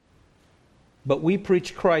But we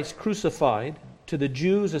preach Christ crucified, to the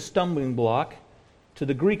Jews a stumbling block, to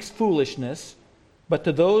the Greeks foolishness, but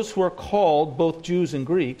to those who are called, both Jews and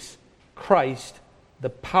Greeks, Christ, the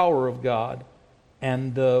power of God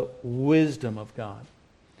and the wisdom of God.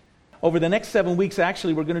 Over the next 7 weeks,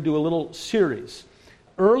 actually, we're going to do a little series.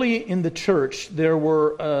 Early in the church, there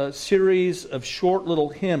were a series of short little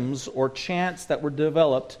hymns or chants that were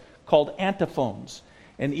developed called antiphons.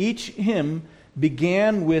 And each hymn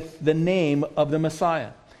began with the name of the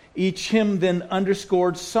Messiah. Each hymn then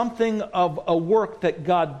underscored something of a work that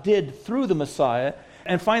God did through the Messiah.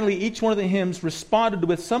 And finally, each one of the hymns responded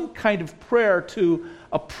with some kind of prayer to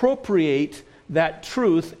appropriate that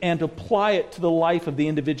truth and apply it to the life of the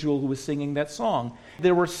individual who was singing that song.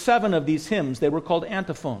 There were 7 of these hymns. They were called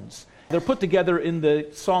antiphons. They're put together in the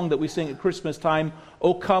song that we sing at Christmas time,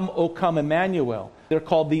 O come, Emmanuel. They're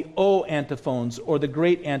called the O antiphons or the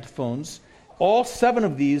great antiphons. All 7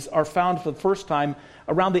 of these are found for the first time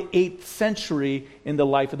around the 8th century in the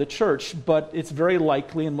life of the church, but it's very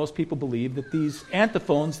likely, and most people believe, that these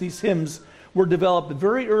antiphons, these hymns, were developed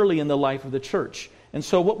very early in the life of the church. And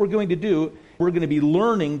so what we're going to do, we're going to be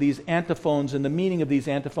learning these antiphons and the meaning of these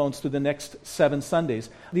antiphons through the next 7 Sundays.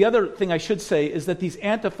 The other thing I should say is that these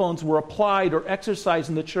antiphons were applied or exercised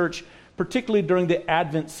in the church, particularly during the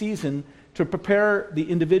Advent season, to prepare the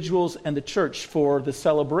individuals and the church for the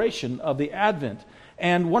celebration of the Advent.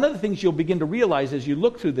 And one of the things you'll begin to realize as you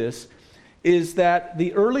look through this is that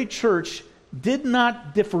the early church did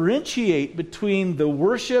not differentiate between the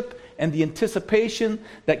worship and the anticipation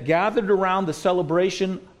that gathered around the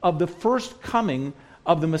celebration of the first coming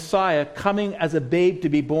of the Messiah, coming as a babe to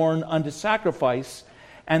be born unto sacrifice,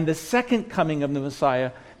 and the second coming of the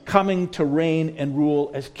Messiah, coming to reign and rule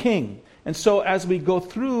as king. And so as we go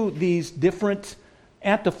through these different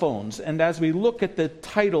antiphons, and as we look at the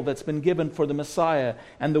title that's been given for the Messiah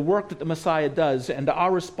and the work that the Messiah does and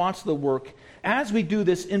our response to the work, as we do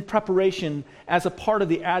this in preparation as a part of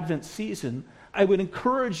the Advent season, I would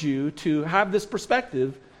encourage you to have this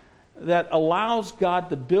perspective that allows God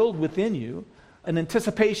to build within you an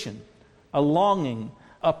anticipation, a longing,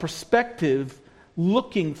 a perspective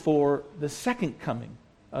looking for the second coming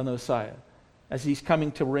of the Messiah as he's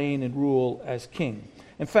coming to reign and rule as king.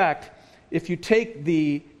 In fact, if you take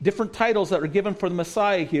the different titles that are given for the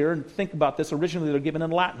Messiah here, and think about this, originally they're given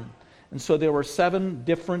in Latin. And so there were 7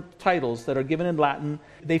 different titles that are given in Latin.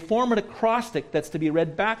 They form an acrostic that's to be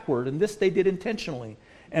read backward, and this they did intentionally.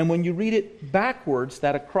 And when you read it backwards,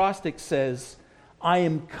 that acrostic says, I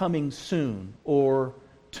am coming soon, or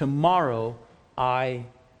tomorrow I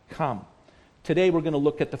come. Today we're going to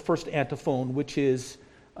look at the first antiphon, which is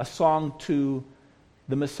a song to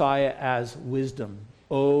the Messiah as wisdom.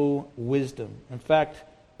 O wisdom. In fact,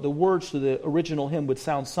 the words to the original hymn would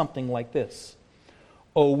sound something like this.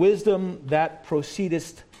 O wisdom that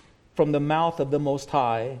proceedest from the mouth of the Most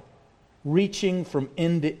High, reaching from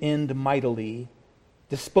end to end mightily,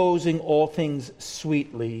 disposing all things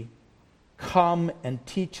sweetly, come and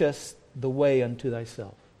teach us the way unto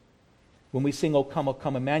thyself. When we sing, O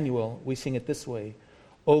come, Emmanuel, we sing it this way.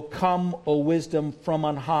 O come, O wisdom from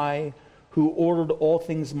on high, who ordered all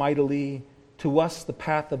things mightily, to us the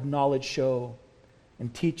path of knowledge show,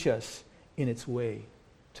 and teach us in its way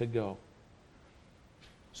to go.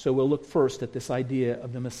 So we'll look first at this idea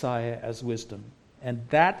of the Messiah as wisdom. And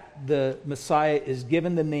that the Messiah is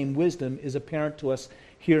given the name wisdom is apparent to us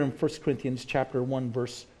here in 1 Corinthians chapter 1,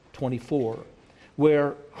 verse 24,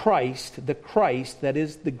 where Christ, that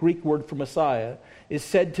is the Greek word for Messiah, is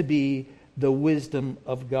said to be the wisdom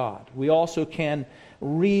of God. We also can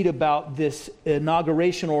read about this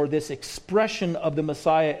inauguration or this expression of the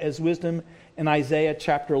Messiah as wisdom in Isaiah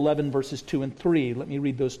chapter 11, verses 2 and 3. Let me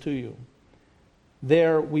read those to you.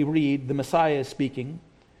 There we read, the Messiah is speaking.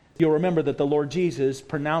 You'll remember that the Lord Jesus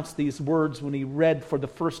pronounced these words when he read for the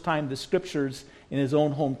first time the scriptures in his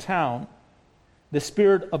own hometown. The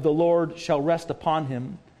Spirit of the Lord shall rest upon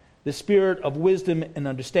him, the Spirit of wisdom and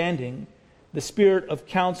understanding, the Spirit of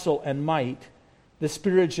counsel and might, the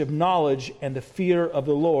Spirit of knowledge and the fear of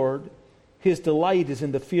the Lord. His delight is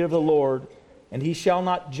in the fear of the Lord, and he shall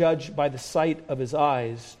not judge by the sight of his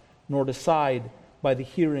eyes, nor decide by the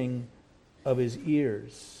hearing of his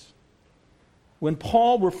ears. When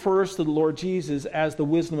Paul refers to the Lord Jesus as the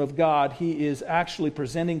wisdom of God, he is actually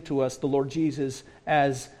presenting to us the Lord Jesus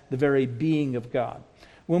as the very being of God.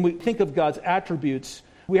 When we think of God's attributes,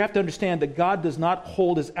 we have to understand that God does not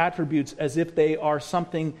hold his attributes as if they are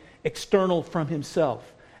something external from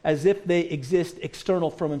himself, as if they exist external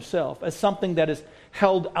from himself, as something that is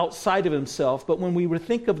held outside of himself. But when we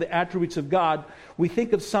think of the attributes of God, we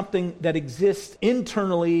think of something that exists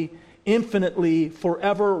internally infinitely,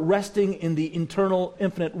 forever resting in the eternal,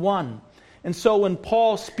 infinite one. And so when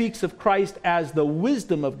Paul speaks of Christ as the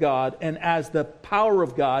wisdom of God and as the power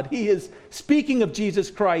of God, he is speaking of Jesus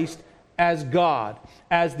Christ as God,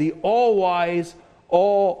 as the all-wise,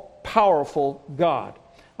 all-powerful God.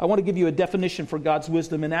 I want to give you a definition for God's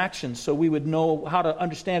wisdom in action so we would know how to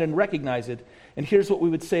understand and recognize it. And here's what we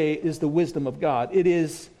would say is the wisdom of God. It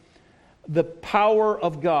is the power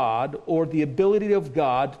of God, or the ability of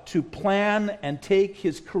God to plan and take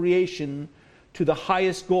his creation to the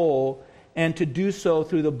highest goal, and to do so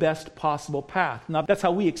through the best possible path. Now, that's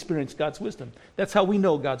how we experience God's wisdom. That's how we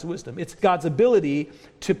know God's wisdom. It's God's ability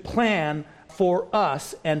to plan for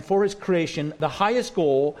us and for his creation the highest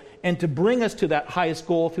goal, and to bring us to that highest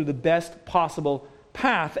goal through the best possible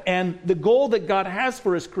path. And the goal that God has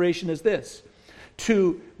for his creation is this: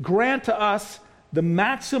 to grant to us the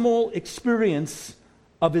maximal experience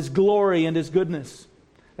of his glory and his goodness.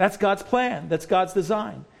 That's God's plan. That's God's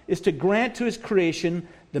design, is to grant to his creation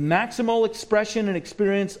the maximal expression and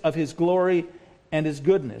experience of his glory and his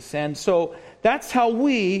goodness. And so that's how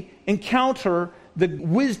we encounter the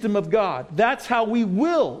wisdom of God. That's how we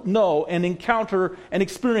will know and encounter and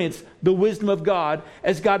experience the wisdom of God,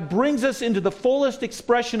 as God brings us into the fullest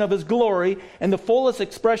expression of his glory and the fullest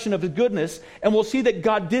expression of his goodness. And we'll see that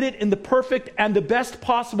God did it in the perfect and the best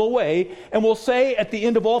possible way. And we'll say at the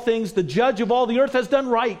end of all things, the judge of all the earth has done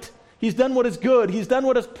right. He's done what is good. He's done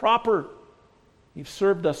what is proper. You've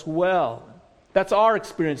served us well. That's our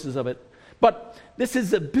experiences of it. But this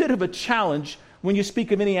is a bit of a challenge when you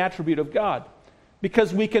speak of any attribute of God,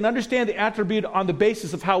 because we can understand the attribute on the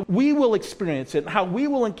basis of how we will experience it and how we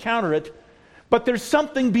will encounter it, but there's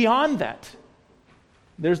something beyond that.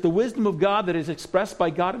 There's the wisdom of God that is expressed by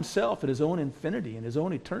God himself in his own infinity, in his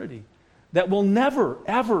own eternity, that we'll never,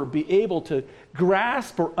 ever be able to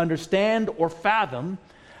grasp or understand or fathom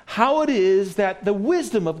how it is that the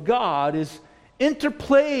wisdom of God is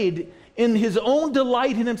interplayed in his own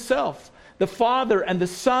delight in himself, the Father and the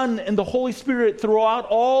Son and the Holy Spirit throughout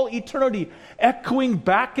all eternity, echoing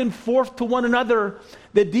back and forth to one another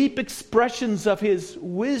the deep expressions of his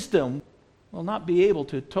wisdom. We'll not be able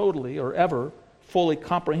to totally or ever fully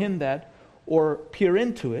comprehend that or peer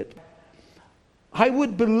into it. I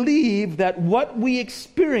would believe that what we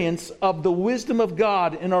experience of the wisdom of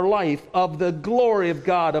God in our life, of the glory of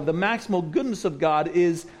God, of the maximal goodness of God,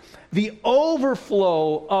 is the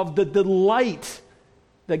overflow of the delight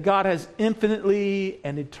that God has infinitely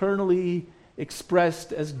and eternally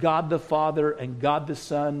expressed as God the Father and God the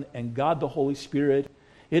Son and God the Holy Spirit.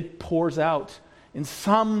 It pours out in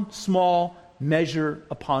some small measure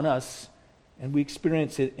upon us, and we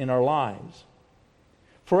experience it in our lives.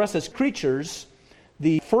 For us as creatures,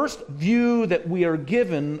 the first view that we are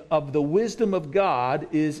given of the wisdom of God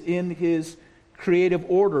is in his creative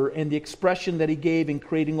order and the expression that he gave in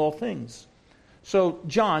creating all things. So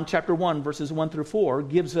John chapter 1 verses 1 through 4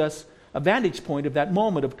 gives us a vantage point of that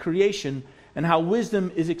moment of creation and how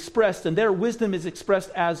wisdom is expressed. And there wisdom is expressed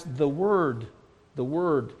as the Word. The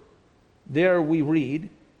Word. There we read,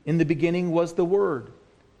 in the beginning was the Word,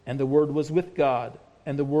 and the Word was with God,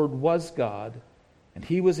 and the Word was God, and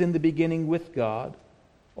he was in the beginning with God.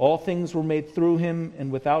 All things were made through him,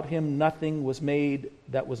 and without him nothing was made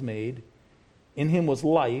that was made. In him was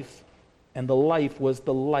life, and the life was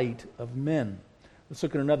the light of men. Let's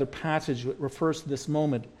look at another passage that refers to this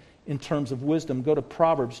moment in terms of wisdom. Go to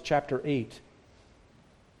Proverbs chapter 8.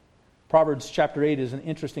 Proverbs chapter 8 is an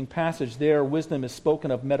interesting passage. There, wisdom is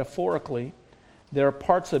spoken of metaphorically. There are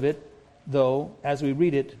parts of it, though, as we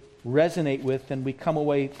read it, resonate with, and we come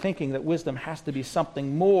away thinking that wisdom has to be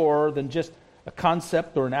something more than just a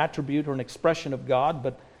concept or an attribute or an expression of God,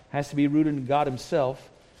 but has to be rooted in God himself,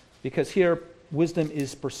 because here wisdom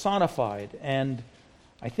is personified. And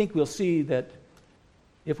I think we'll see that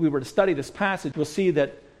if we were to study this passage, we'll see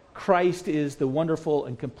that Christ is the wonderful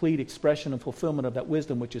and complete expression and fulfillment of that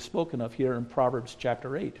wisdom which is spoken of here in Proverbs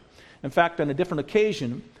chapter 8. In fact, on a different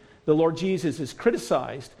occasion, the Lord Jesus is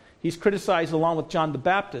criticized. He's criticized along with John the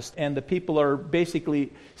Baptist, and the people are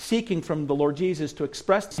basically seeking from the Lord Jesus to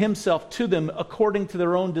express himself to them according to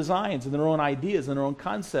their own designs and their own ideas and their own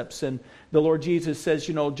concepts. And the Lord Jesus says,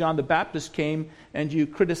 you know, John the Baptist came and you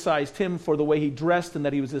criticized him for the way he dressed and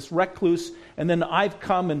that he was this recluse. And then I've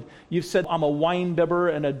come and you've said I'm a wine bibber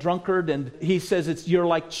and a drunkard. And he says you're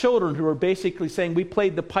like children who are basically saying we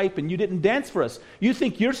played the pipe and you didn't dance for us. You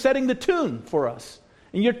think you're setting the tune for us.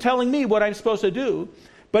 And you're telling me what I'm supposed to do.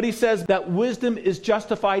 But he says that wisdom is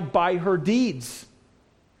justified by her deeds.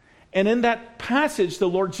 And in that passage, the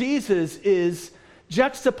Lord Jesus is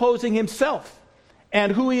juxtaposing himself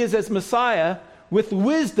and who he is as Messiah with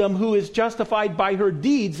wisdom who is justified by her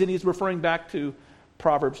deeds. And he's referring back to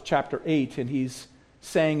Proverbs chapter 8, and he's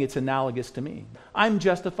saying it's analogous to me. I'm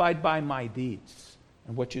justified by my deeds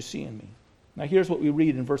and what you see in me. Now here's what we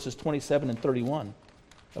read in verses 27 and 31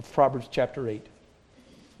 of Proverbs chapter 8.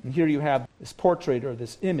 And here you have this portrait or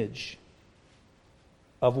this image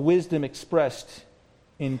of wisdom expressed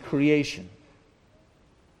in creation.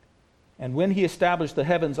 And when he established the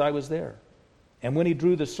heavens, I was there. And when he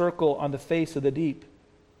drew the circle on the face of the deep,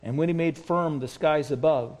 and when he made firm the skies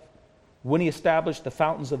above, when he established the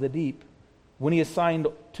fountains of the deep, when he assigned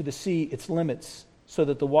to the sea its limits, so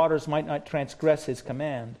that the waters might not transgress his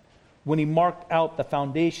command, when he marked out the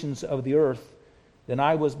foundations of the earth, then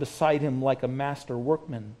I was beside him like a master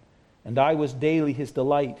workman, and I was daily his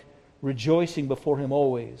delight, rejoicing before him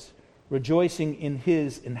always, rejoicing in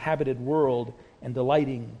his inhabited world, and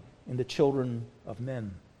delighting in the children of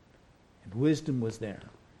men. And wisdom was there,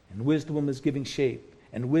 and wisdom was giving shape,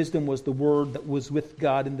 and wisdom was the word that was with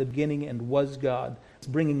God in the beginning and was God,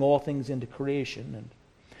 bringing all things into creation. And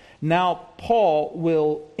now Paul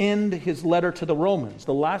will end his letter to the Romans.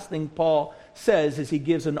 The last thing Paul says is he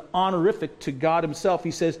gives an honorific to God himself.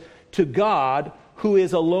 He says, "To God, who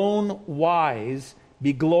is alone wise,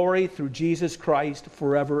 be glory through Jesus Christ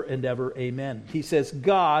forever and ever. Amen." He says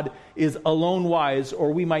God is alone wise,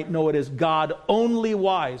 or we might know it as God only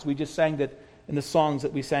wise. We just sang that in the songs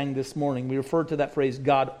that we sang this morning. We referred to that phrase,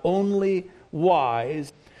 God only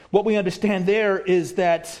wise. What we understand there is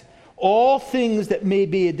that all things that may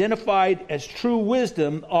be identified as true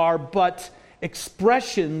wisdom are but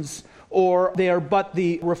expressions, or they are but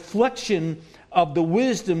the reflection of the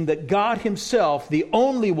wisdom that God himself, the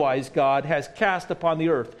only wise God, has cast upon the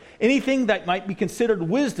earth. Anything that might be considered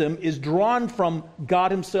wisdom is drawn from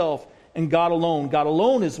God himself and God alone. God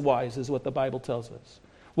alone is wise, is what the Bible tells us.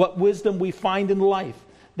 What wisdom we find in life,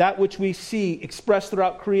 that which we see expressed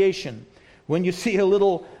throughout creation. When you see a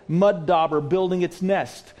little mud dauber building its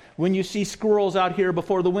nest, when you see squirrels out here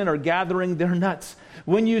before the winter gathering their nuts,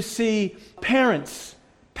 when you see parents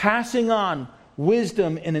passing on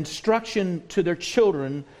wisdom and instruction to their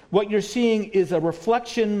children, what you're seeing is a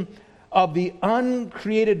reflection of the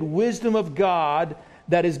uncreated wisdom of God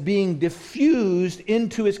that is being diffused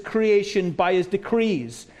into his creation by his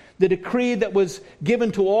decrees. The decree that was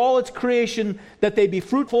given to all its creation, that they be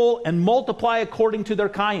fruitful and multiply according to their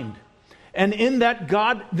kind. And in that,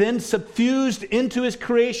 God then suffused into his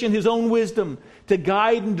creation his own wisdom to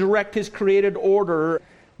guide and direct his created order.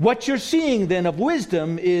 What you're seeing then of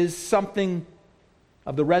wisdom is something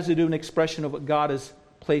of the residue and expression of what God has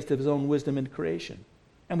placed of his own wisdom in creation.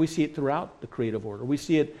 And we see it throughout the creative order. We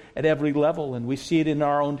see it at every level, and we see it in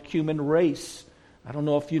our own human race. I don't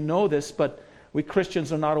know if you know this, but we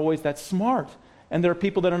Christians are not always that smart. And there are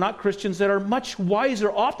people that are not Christians that are much wiser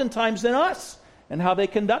oftentimes than us and how they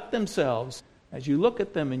conduct themselves. As you look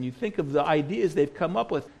at them and you think of the ideas they've come up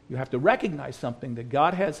with, you have to recognize something that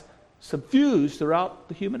God has suffused throughout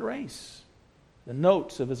the human race. The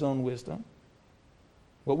notes of his own wisdom.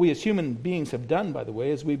 What we as human beings have done, by the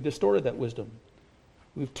way, is we've distorted that wisdom.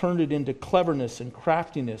 We've turned it into cleverness and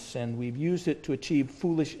craftiness, and we've used it to achieve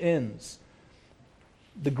foolish ends.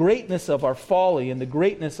 The greatness of our folly and the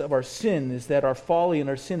greatness of our sin is that our folly and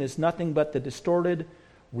our sin is nothing but the distorted,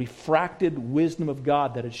 refracted wisdom of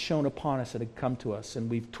God that has shone upon us and had come to us, and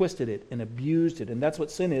we've twisted it and abused it, and that's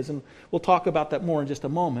what sin is, and we'll talk about that more in just a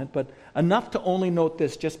moment. But enough to only note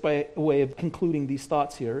this, just by way of concluding these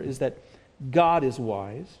thoughts here, is that God is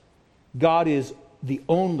wise. God is the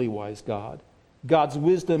only wise God. God's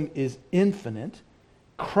wisdom is infinite.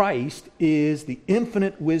 Christ is the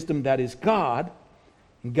infinite wisdom that is God.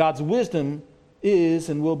 And God's wisdom is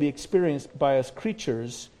and will be experienced by us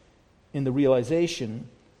creatures in the realization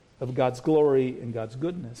of God's glory and God's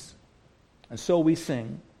goodness. And so we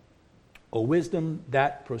sing, "O wisdom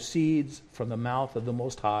that proceeds from the mouth of the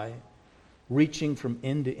Most High, reaching from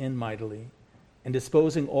end to end mightily, and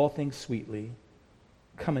disposing all things sweetly,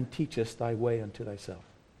 come and teach us thy way unto thyself."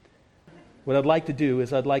 What I'd like to do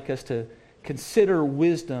is I'd like us to consider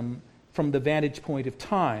wisdom from the vantage point of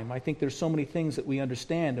time. I think there's so many things that we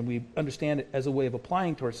understand, and we understand it as a way of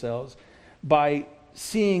applying to ourselves by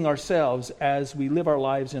seeing ourselves as we live our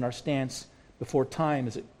lives in our stance before time,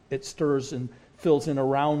 as it stirs and fills in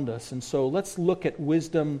around us. And so let's look at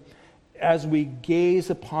wisdom as we gaze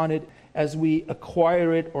upon it, as we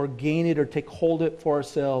acquire it or gain it or take hold of it for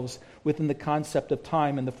ourselves within the concept of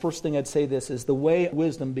time. And the first thing I'd say this is the way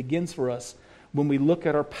wisdom begins for us when we look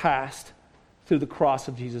at our past through the cross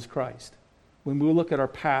of Jesus Christ. When we look at our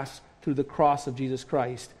past through the cross of Jesus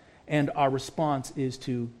Christ, and our response is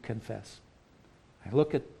to confess. I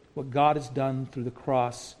look at what God has done through the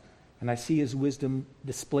cross And I see his wisdom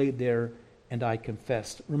displayed there, and I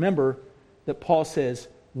confess. Remember that Paul says,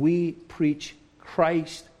 we preach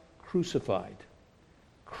Christ crucified.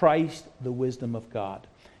 Christ, the wisdom of God.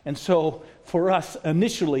 And so, for us,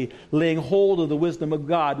 initially, laying hold of the wisdom of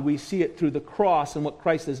God, we see it through the cross and what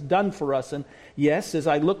Christ has done for us. And yes, as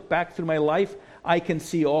I look back through my life, I can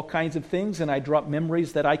see all kinds of things, and I drop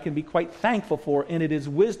memories that I can be quite thankful for. And it is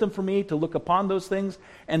wisdom for me to look upon those things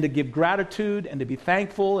and to give gratitude and to be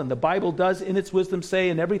thankful. And the Bible does, in its wisdom, say,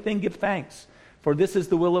 in everything give thanks. For this is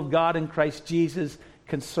the will of God in Christ Jesus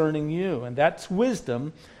concerning you. And that's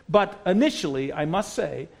wisdom. But initially, I must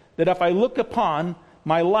say that if I look upon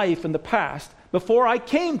my life in the past, before I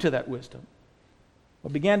came to that wisdom,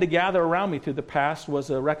 what began to gather around me through the past was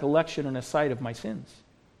a recollection and a sight of my sins,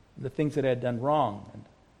 the things that I had done wrong. And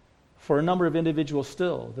for a number of individuals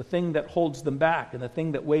still, the thing that holds them back and the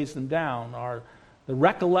thing that weighs them down are the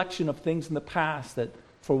recollection of things in the past that,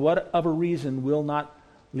 for whatever reason, will not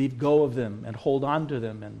leave go of them and hold on to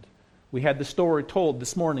them. And we had the story told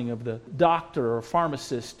this morning of the doctor or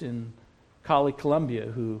pharmacist in Cali, Colombia,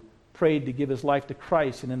 who prayed to give his life to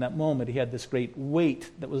Christ, and in that moment he had this great weight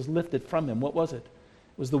that was lifted from him. What was it?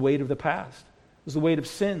 It was the weight of the past. It was the weight of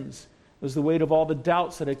sins. It was the weight of all the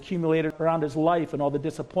doubts that had accumulated around his life and all the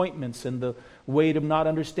disappointments and the weight of not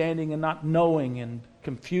understanding and not knowing and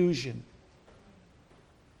confusion.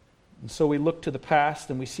 And so we look to the past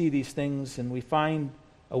and we see these things and we find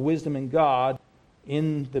a wisdom in God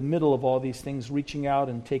in the middle of all these things, reaching out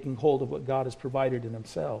and taking hold of what God has provided in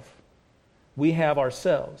himself. We have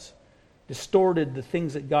ourselves distorted the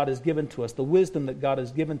things that God has given to us, the wisdom that God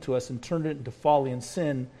has given to us, and turned it into folly and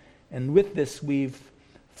sin. And with this, we've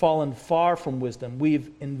fallen far from wisdom. We've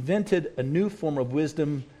invented a new form of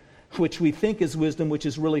wisdom, which we think is wisdom, which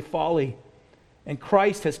is really folly. And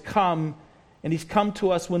Christ has come, and he's come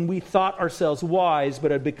to us when we thought ourselves wise,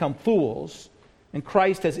 but had become fools. And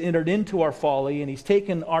Christ has entered into our folly, and he's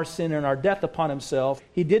taken our sin and our death upon himself.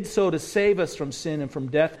 He did so to save us from sin and from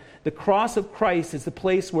death. The cross of Christ is the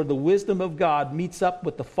place where the wisdom of God meets up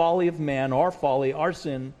with the folly of man, our folly, our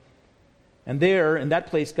sin. And there, in that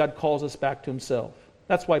place, God calls us back to himself.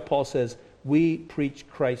 That's why Paul says, we preach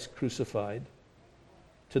Christ crucified.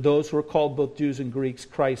 To those who are called both Jews and Greeks,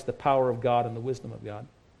 Christ, the power of God and the wisdom of God.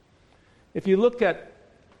 If you look at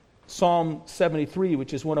Psalm 73,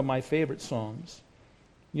 which is one of my favorite psalms,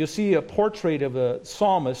 you'll see a portrait of a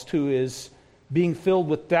psalmist who is being filled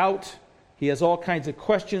with doubt. He has all kinds of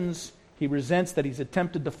questions. He resents that he's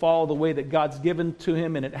attempted to follow the way that God's given to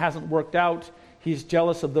him and it hasn't worked out. He's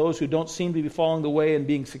jealous of those who don't seem to be following the way and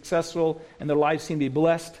being successful and their lives seem to be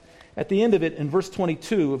blessed. At the end of it, in verse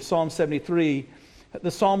 22 of Psalm 73, the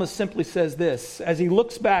psalmist simply says this. As he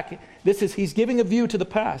looks back, he's giving a view to the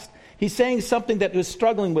past. He's saying something that he was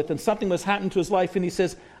struggling with and something was happening to his life, and he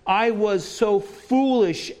says, I was so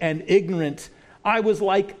foolish and ignorant. I was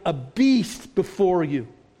like a beast before you.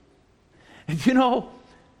 And you know,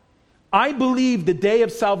 I believe the day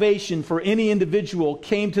of salvation for any individual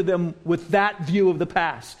came to them with that view of the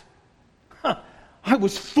past. I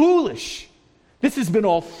was foolish. This has been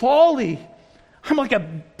all folly. I'm like a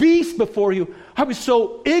beast before you. I was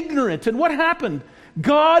so ignorant. And what happened?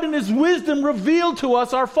 God in his wisdom revealed to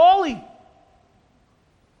us our folly.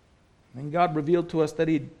 And God revealed to us that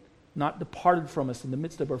he'd not departed from us in the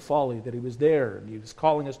midst of our folly, that he was there and he was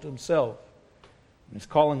calling us to himself. And he's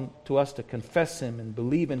calling to us to confess him and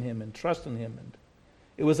believe in him and trust in him. And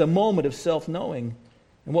it was a moment of self-knowing.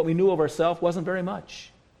 And what we knew of ourselves wasn't very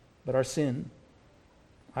much, but our sin.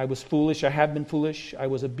 I was foolish. I have been foolish. I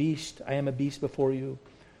was a beast. I am a beast before you.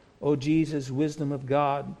 O Jesus, wisdom of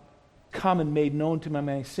God, come and made known to me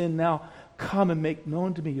my sin. Now come and make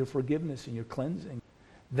known to me your forgiveness and your cleansing.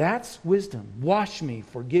 That's wisdom. Wash me,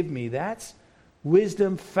 forgive me. That's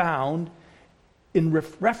wisdom found in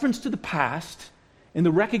reference to the past, in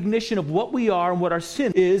the recognition of what we are and what our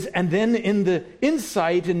sin is, and then in the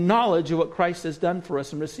insight and knowledge of what Christ has done for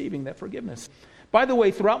us in receiving that forgiveness. By the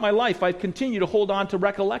way, throughout my life, I've continued to hold on to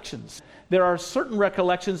recollections. There are certain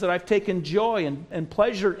recollections that I've taken joy and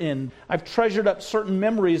pleasure in. I've treasured up certain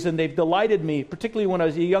memories and they've delighted me, particularly when I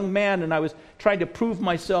was a young man and I was trying to prove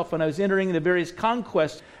myself and I was entering into various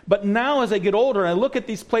conquests. But now as I get older and I look at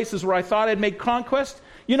these places where I thought I'd made conquest,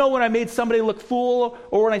 you know, when I made somebody look fool,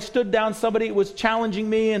 or when I stood down somebody who was challenging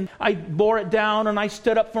me and I bore it down and I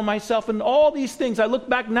stood up for myself and all these things, I look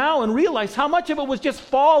back now and realize how much of it was just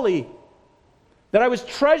folly. That I was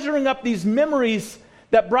treasuring up these memories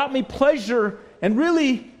that brought me pleasure, and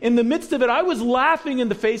really, in the midst of it, I was laughing in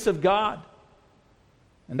the face of God.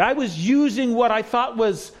 And I was using what I thought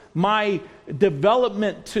was my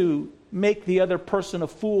development to make the other person a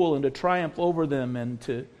fool and to triumph over them and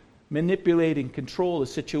to manipulate and control the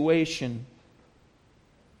situation.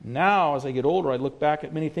 Now, as I get older, I look back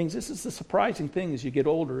at many things. This is the surprising thing as you get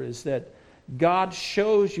older, is that God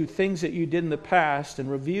shows you things that you did in the past and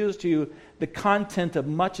reveals to you the content of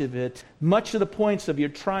much of it. Much of the points of your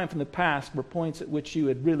triumph in the past were points at which you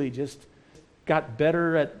had really just got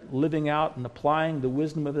better at living out and applying the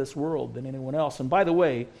wisdom of this world than anyone else. And by the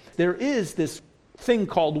way, there is this thing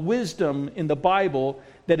called wisdom in the Bible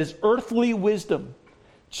that is earthly wisdom.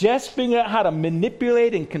 Just figuring out how to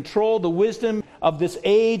manipulate and control the wisdom of this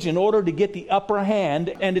age in order to get the upper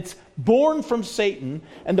hand. And it's born from Satan.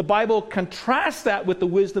 And the Bible contrasts that with the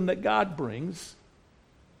wisdom that God brings.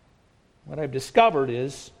 What I've discovered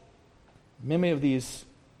is many of these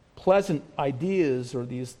pleasant ideas or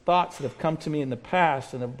these thoughts that have come to me in the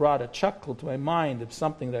past and have brought a chuckle to my mind of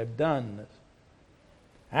something that I've done. That's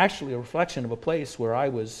actually a reflection of a place where I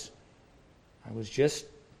was just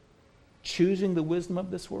choosing the wisdom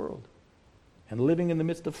of this world and living in the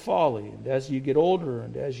midst of folly. And as you get older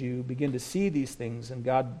and as you begin to see these things and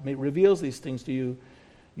God reveals these things to you,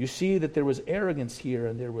 you see that there was arrogance here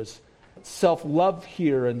and there was self-love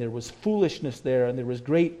here and there was foolishness there and there was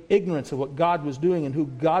great ignorance of what God was doing and who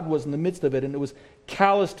God was in the midst of it, and it was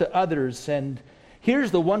callous to others. And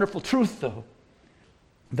here's the wonderful truth, though.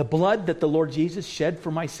 The blood that the Lord Jesus shed for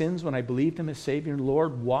my sins when I believed Him as Savior and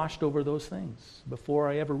Lord washed over those things before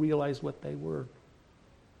I ever realized what they were.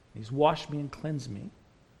 He's washed me and cleansed me.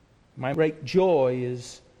 My great joy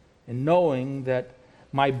is in knowing that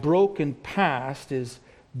my broken past is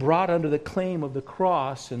brought under the claim of the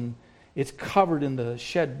cross and it's covered in the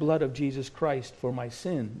shed blood of Jesus Christ for my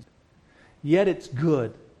sins. Yet it's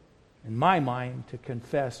good, in my mind, to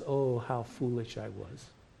confess, oh, how foolish I was.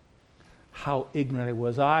 How ignorant I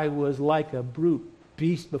was. I was like a brute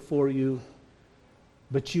beast before you,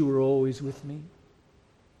 but you were always with me.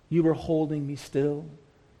 You were holding me still.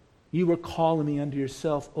 You were calling me unto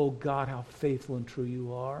yourself. Oh God, how faithful and true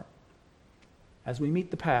you are. As we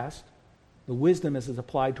meet the past, the wisdom as it's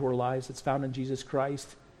applied to our lives that's found in Jesus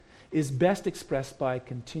Christ is best expressed by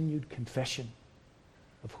continued confession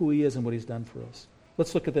of who He is and what He's done for us.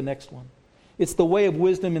 Let's look at the next one. It's the way of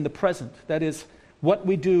wisdom in the present. That is, what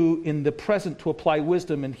we do in the present to apply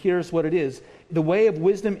wisdom, and here's what it is. The way of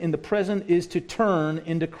wisdom in the present is to turn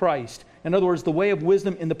into Christ. In other words, the way of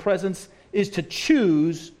wisdom in the present is to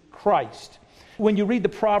choose Christ. When you read the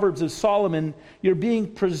Proverbs of Solomon, you're being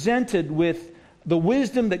presented with the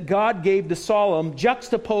wisdom that God gave to Solomon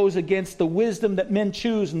juxtaposed against the wisdom that men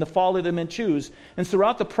choose and the folly that men choose. And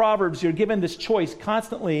throughout the Proverbs, you're given this choice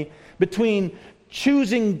constantly between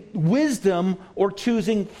choosing wisdom or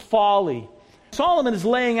choosing folly. Solomon is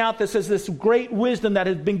laying out this as this great wisdom that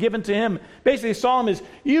has been given to him. Basically, Solomon is,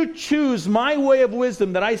 you choose my way of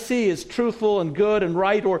wisdom that I see as truthful and good and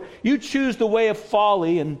right, or you choose the way of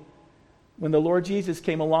folly. And when the Lord Jesus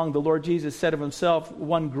came along, the Lord Jesus said of Himself,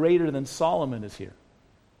 one greater than Solomon is here.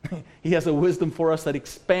 He has a wisdom for us that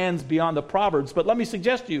expands beyond the Proverbs. But let me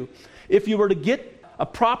suggest to you, if you were to get a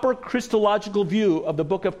proper Christological view of the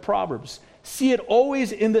book of Proverbs, see it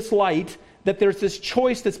always in this light, that there's this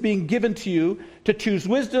choice that's being given to you to choose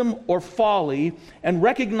wisdom or folly, and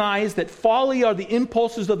recognize that folly are the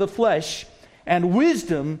impulses of the flesh, and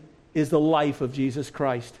wisdom is the life of Jesus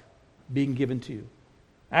Christ being given to you.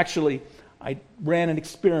 Actually, I ran an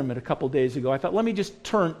experiment a couple days ago. I thought, let me just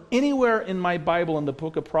turn anywhere in my Bible in the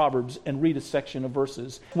book of Proverbs and read a section of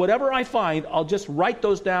verses. Whatever I find, I'll just write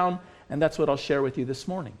those down, and that's what I'll share with you this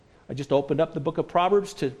morning. I just opened up the book of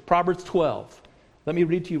Proverbs to Proverbs 12. Let me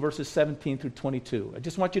read to you verses 17 through 22. I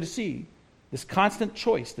just want you to see this constant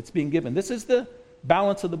choice that's being given. This is the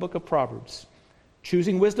balance of the book of Proverbs.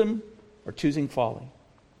 Choosing wisdom or choosing folly.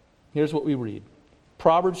 Here's what we read.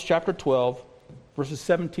 Proverbs chapter 12, verses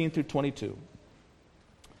 17 through 22.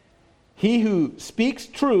 He who speaks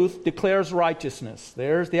truth declares righteousness.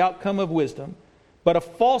 There's the outcome of wisdom. But a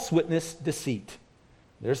false witness, deceit.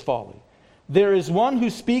 There's folly. There is one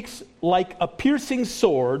who speaks like a piercing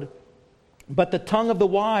sword, but the tongue of the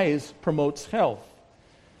wise promotes health.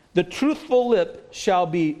 The truthful lip shall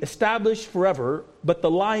be established forever, but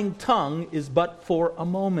the lying tongue is but for a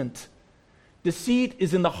moment. Deceit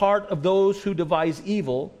is in the heart of those who devise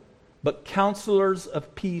evil, but counselors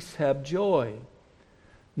of peace have joy.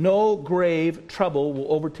 No grave trouble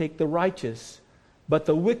will overtake the righteous, but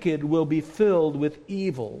the wicked will be filled with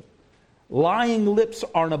evil. Lying lips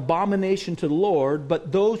are an abomination to the Lord,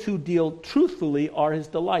 but those who deal truthfully are His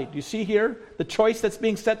delight. You see here the choice that's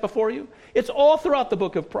being set before you? It's all throughout the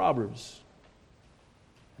book of Proverbs.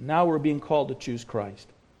 And now we're being called to choose Christ.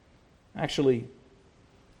 Actually,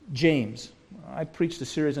 James. I preached a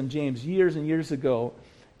series on James years and years ago.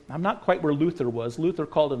 I'm not quite where Luther was. Luther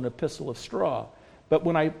called it an epistle of straw. But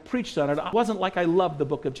when I preached on it, it wasn't like I loved the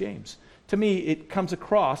book of James. To me, it comes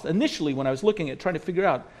across, initially when I was looking at it, trying to figure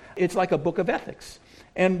out, it's like a book of ethics.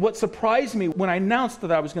 And what surprised me, when I announced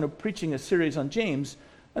that I was going to be preaching a series on James,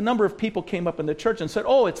 a number of people came up in the church and said,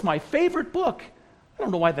 oh, it's my favorite book. I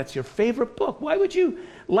don't know why that's your favorite book. Why would you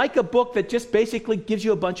like a book that just basically gives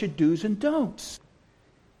you a bunch of do's and don'ts?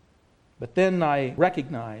 But then I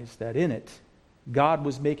recognized that in it, God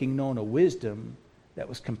was making known a wisdom that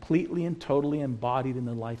was completely and totally embodied in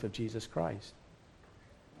the life of Jesus Christ.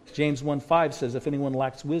 James 1:5 says, if anyone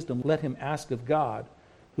lacks wisdom, let him ask of God,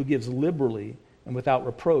 who gives liberally and without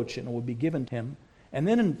reproach, and it will be given to him. And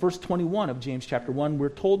then in verse 21 of James chapter 1, we're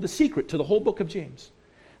told the secret to the whole book of James.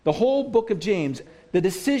 The whole book of James, the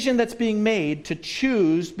decision that's being made to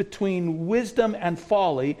choose between wisdom and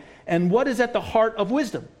folly, and what is at the heart of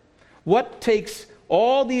wisdom. What takes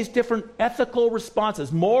all these different ethical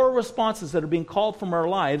responses, moral responses that are being called from our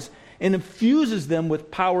lives, and infuses them with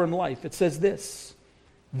power and life. It says this,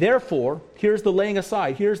 therefore, here's the laying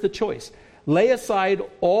aside, here's the choice. Lay aside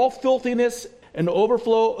all filthiness and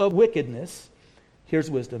overflow of wickedness, here's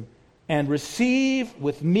wisdom, and receive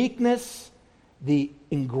with meekness the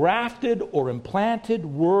engrafted or implanted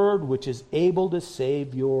word which is able to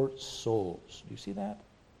save your souls. Do you see that?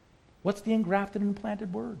 What's the engrafted and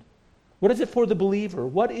implanted word? What is it for the believer?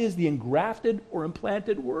 What is the engrafted or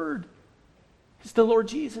implanted word? It's the Lord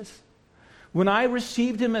Jesus. When I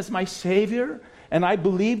received him as my Savior and I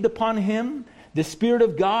believed upon him, the Spirit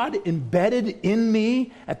of God embedded in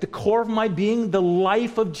me at the core of my being the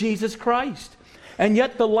life of Jesus Christ. And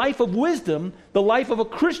yet the life of wisdom, the life of a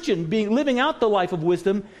Christian living out the life of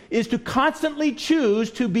wisdom, is to constantly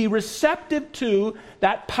choose to be receptive to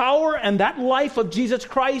that power and that life of Jesus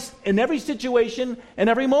Christ in every situation and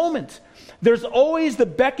every moment. There's always the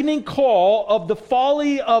beckoning call of the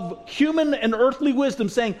folly of human and earthly wisdom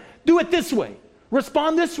saying, do it this way,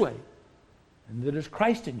 respond this way. And there's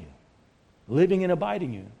Christ in you, living and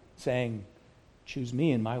abiding you, saying, choose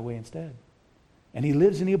me and my way instead. And he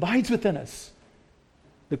lives and he abides within us.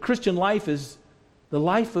 The Christian life is the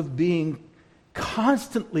life of being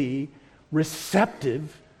constantly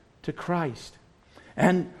receptive to Christ.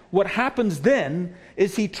 And what happens then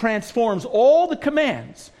is he transforms all the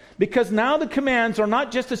commands, because now the commands are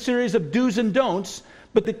not just a series of do's and don'ts,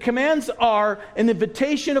 but the commands are an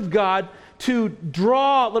invitation of God to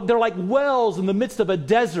draw. They're like wells in the midst of a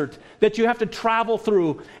desert that you have to travel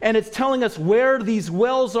through. And it's telling us where these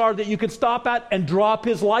wells are that you can stop at and draw up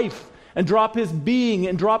his life, and drop his being,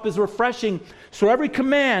 and drop his refreshing. So every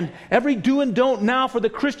command, every do and don't now for the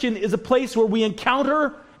Christian is a place where we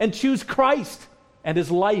encounter and choose Christ and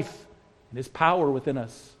his life and his power within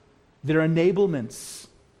us. They're enablements.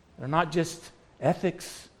 They're not just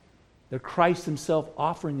ethics. They're Christ himself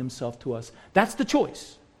offering himself to us. That's the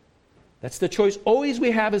choice. That's the choice always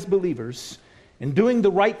we have as believers in doing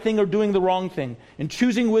the right thing or doing the wrong thing, in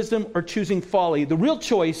choosing wisdom or choosing folly. The real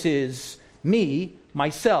choice is me,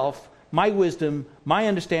 myself, my wisdom, my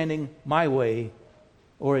understanding, my way,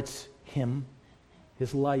 or it's him,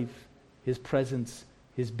 his life, his presence,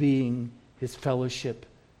 his being, his fellowship,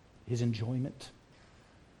 his enjoyment.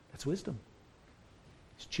 That's wisdom.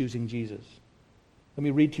 It's choosing Jesus. Let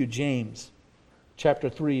me read to you James chapter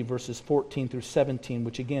 3, verses 14 through 17,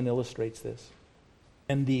 which again illustrates this.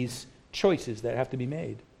 And these choices that have to be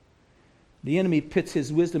made. The enemy pits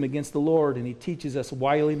his wisdom against the Lord, and he teaches us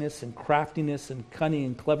wiliness and craftiness and cunning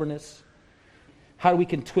and cleverness. How we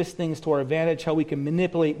can twist things to our advantage, how we can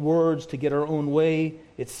manipulate words to get our own way.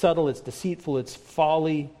 It's subtle, it's deceitful, it's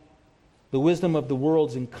folly. The wisdom of the world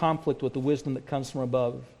is in conflict with the wisdom that comes from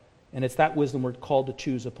above. And it's that wisdom we're called to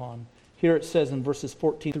choose upon. Here it says in verses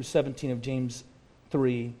 14 through 17 of James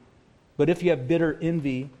 3, but if you have bitter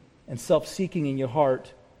envy and self-seeking in your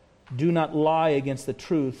heart, do not lie against the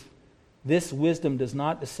truth. This wisdom does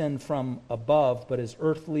not descend from above, but is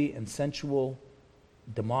earthly and sensual,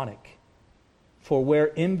 demonic. For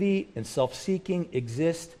where envy and self-seeking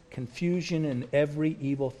exist, confusion and every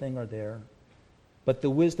evil thing are there. But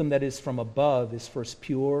the wisdom that is from above is first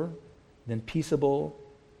pure, then peaceable,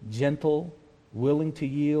 gentle, willing to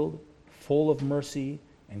yield, full of mercy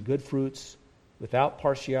and good fruits, without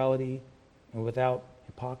partiality and without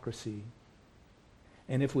hypocrisy.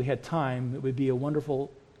 And if we had time, it would be a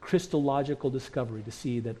wonderful Christological discovery to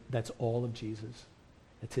see that that's all of Jesus.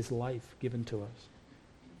 It's his life given to us.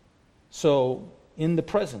 So, in the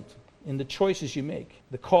present, in the choices you make,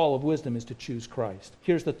 the call of wisdom is to choose Christ.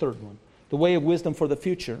 Here's the third one. The way of wisdom for the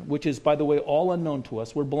future, which is, by the way, all unknown to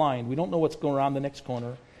us. We're blind. We don't know what's going around the next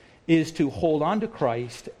corner, is to hold on to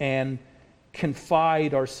Christ and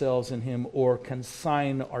confide ourselves in Him or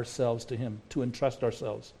consign ourselves to Him, to entrust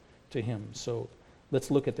ourselves to Him. So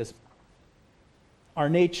let's look at this. Our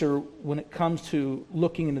nature, when it comes to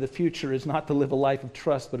looking into the future, is not to live a life of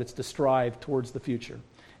trust, but it's to strive towards the future.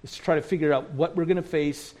 It's to try to figure out what we're going to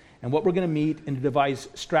face and what we're going to meet and to devise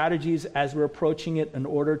strategies as we're approaching it in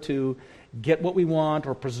order to get what we want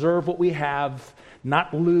or preserve what we have,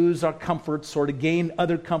 not lose our comforts or to gain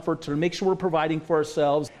other comforts or make sure we're providing for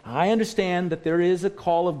ourselves. I understand that there is a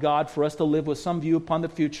call of God for us to live with some view upon the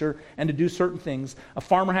future and to do certain things. A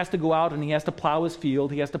farmer has to go out and he has to plow his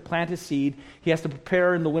field. He has to plant his seed. He has to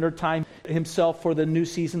prepare in the wintertime himself for the new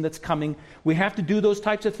season that's coming. We have to do those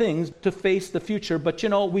types of things to face the future. But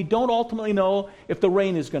we don't ultimately know if the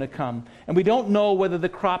rain is going to come. And we don't know whether the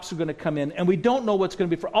crops are going to come in. And we don't know what's going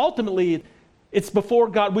to be. For ultimately, it's before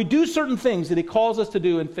God. We do certain things that He calls us to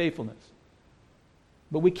do in faithfulness.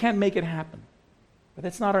 But we can't make it happen. But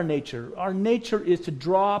that's not our nature. Our nature is to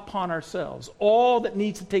draw upon ourselves all that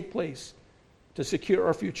needs to take place to secure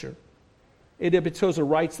our future. A.W. Tozer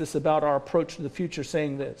writes this about our approach to the future,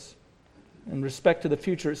 saying this. In respect to the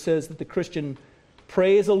future, it says that the Christian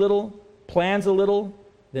prays a little, plans a little,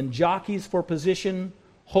 then jockeys for position,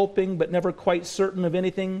 hoping but never quite certain of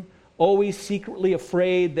anything, always secretly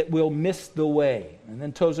afraid that we'll miss the way. And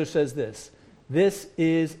then Tozer says this: this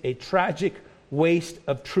is a tragic waste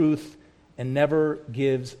of truth and never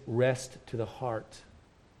gives rest to the heart.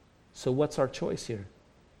 So what's our choice here?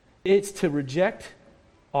 It's to reject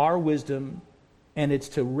our wisdom, and it's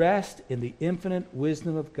to rest in the infinite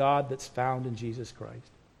wisdom of God that's found in Jesus Christ.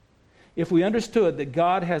 If we understood that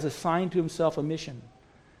God has assigned to Himself a mission,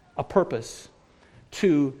 a purpose,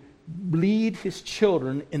 to lead His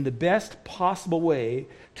children in the best possible way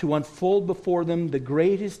to unfold before them the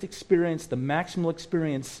greatest experience, the maximal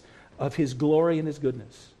experience of His glory and His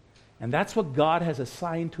goodness. And that's what God has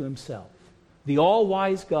assigned to Himself. The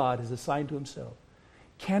all-wise God has assigned to Himself.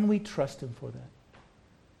 Can we trust Him for that?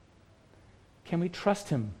 Can we trust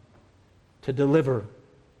Him to deliver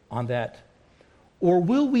on that? Or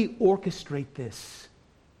will we orchestrate this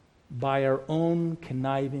by our own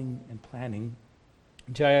conniving and planning?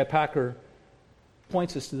 J.I. Packer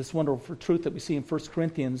points us to this wonderful truth that we see in 1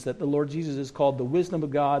 Corinthians, that the Lord Jesus is called the wisdom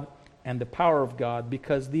of God and the power of God,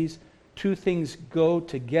 because these two things go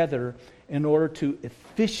together in order to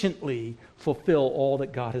efficiently fulfill all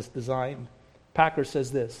that God has designed. Packer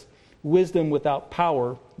says this: wisdom without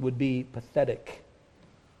power would be pathetic.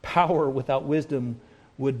 Power without wisdom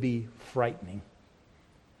would be frightening.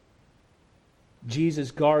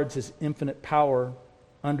 Jesus guards His infinite power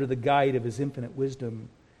under the guide of His infinite wisdom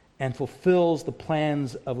and fulfills the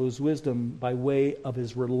plans of His wisdom by way of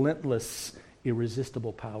His relentless,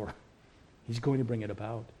 irresistible power. He's going to bring it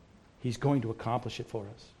about. He's going to accomplish it for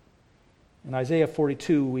us. In Isaiah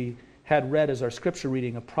 42, we had read as our scripture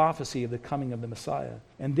reading a prophecy of the coming of the Messiah.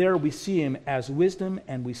 And there we see Him as wisdom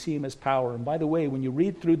and we see Him as power. And by the way, when you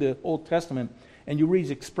read through the Old Testament and you read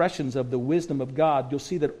expressions of the wisdom of God, you'll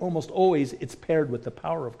see that almost always it's paired with the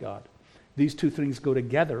power of God. These two things go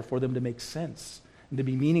together for them to make sense and to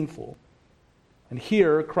be meaningful. And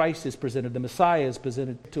here, Christ is presented, the Messiah is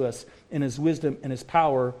presented to us in His wisdom and His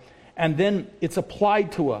power, and then it's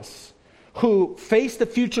applied to us who face the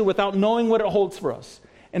future without knowing what it holds for us.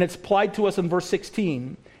 And it's applied to us in verse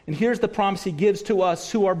 16. And here's the promise He gives to us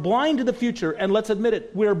who are blind to the future. And let's admit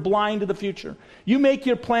it, we're blind to the future. You make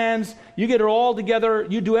your plans, you get it all together,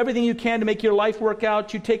 you do everything you can to make your life work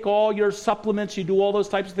out, you take all your supplements, you do all those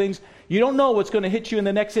types of things. You don't know what's going to hit you in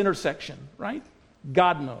the next intersection, right?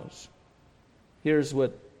 God knows. Here's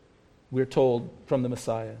what we're told from the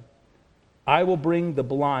Messiah: I will bring the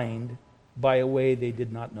blind by a way they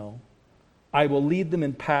did not know. I will lead them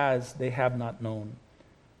in paths they have not known.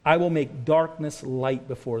 I will make darkness light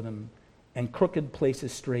before them and crooked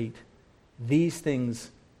places straight. These things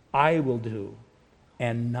I will do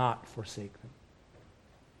and not forsake them.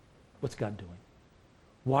 What's God doing?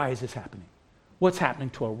 Why is this happening? What's happening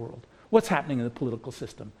to our world? What's happening in the political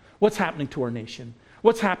system? What's happening to our nation?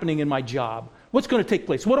 What's happening in my job? What's going to take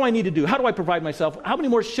place? What do I need to do? How do I provide myself? How many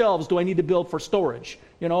more shelves do I need to build for storage?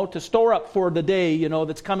 To store up for the day,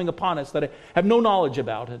 that's coming upon us that I have no knowledge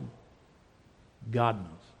about. And God knows.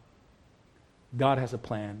 God has a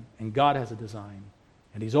plan, and God has a design,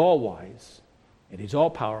 and He's all wise, and He's all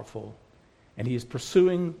powerful, and He is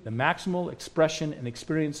pursuing the maximal expression and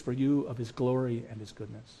experience for you of His glory and His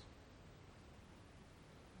goodness.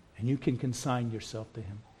 And you can consign yourself to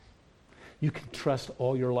Him. You can trust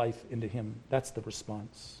all your life into Him. That's the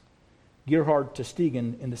response. Gerhard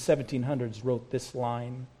Tersteegen in the 1700s wrote this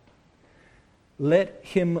line: let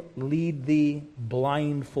Him lead thee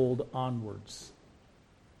blindfold onwards.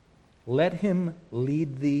 Let him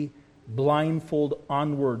lead thee blindfold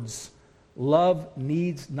onwards. Love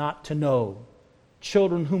needs not to know.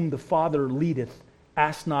 Children whom the Father leadeth,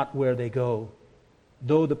 ask not where they go.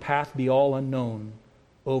 Though the path be all unknown,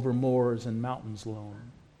 over moors and mountains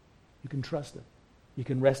lone. You can trust him. You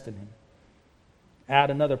can rest in him. Add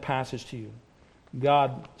another passage to you.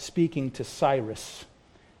 God speaking to Cyrus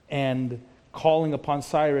and calling upon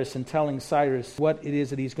Cyrus and telling Cyrus what it is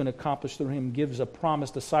that he's going to accomplish through him, gives a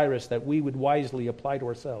promise to Cyrus that we would wisely apply to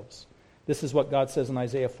ourselves. This is what God says in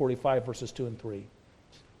Isaiah 45, verses 2 and 3.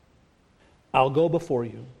 I'll go before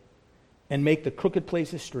you and make the crooked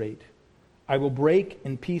places straight. I will break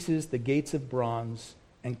in pieces the gates of bronze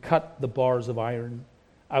and cut the bars of iron.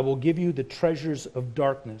 I will give you the treasures of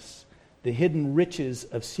darkness, the hidden riches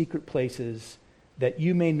of secret places, that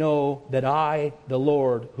you may know that I, the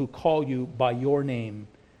Lord, who call you by your name,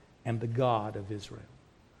 am the God of Israel.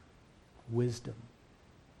 Wisdom.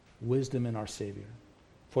 Wisdom in our Savior.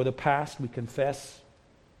 For the past we confess.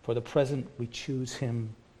 For the present we choose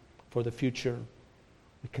him. For the future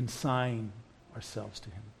we consign ourselves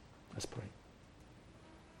to him. Let's pray.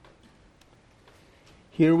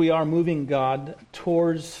 Here we are moving, God,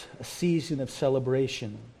 towards a season of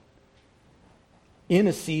celebration. In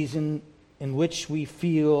a season in which we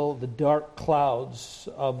feel the dark clouds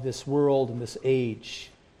of this world and this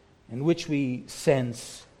age, in which we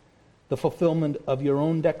sense the fulfillment of your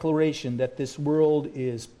own declaration that this world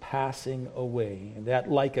is passing away, and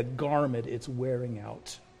that like a garment it's wearing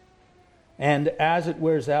out. And as it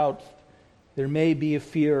wears out, there may be a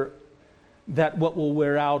fear that what will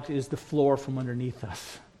wear out is the floor from underneath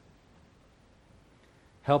us.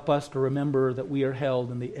 Help us to remember that we are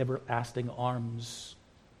held in the everlasting arms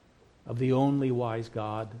of the only wise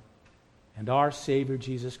God and our Savior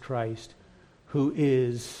Jesus Christ, who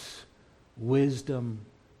is wisdom,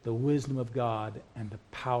 the wisdom of God and the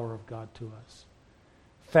power of God to us.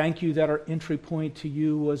 Thank you that our entry point to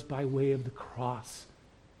you was by way of the cross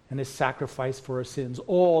and his sacrifice for our sins.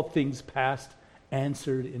 All things past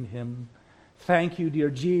answered in him. Thank you, dear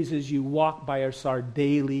Jesus, you walk by our side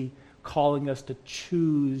daily, calling us to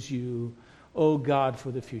choose you, O God,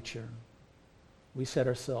 for the future. We set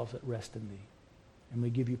ourselves at rest in thee, and we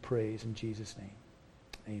give you praise in Jesus' name.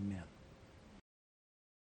 Amen.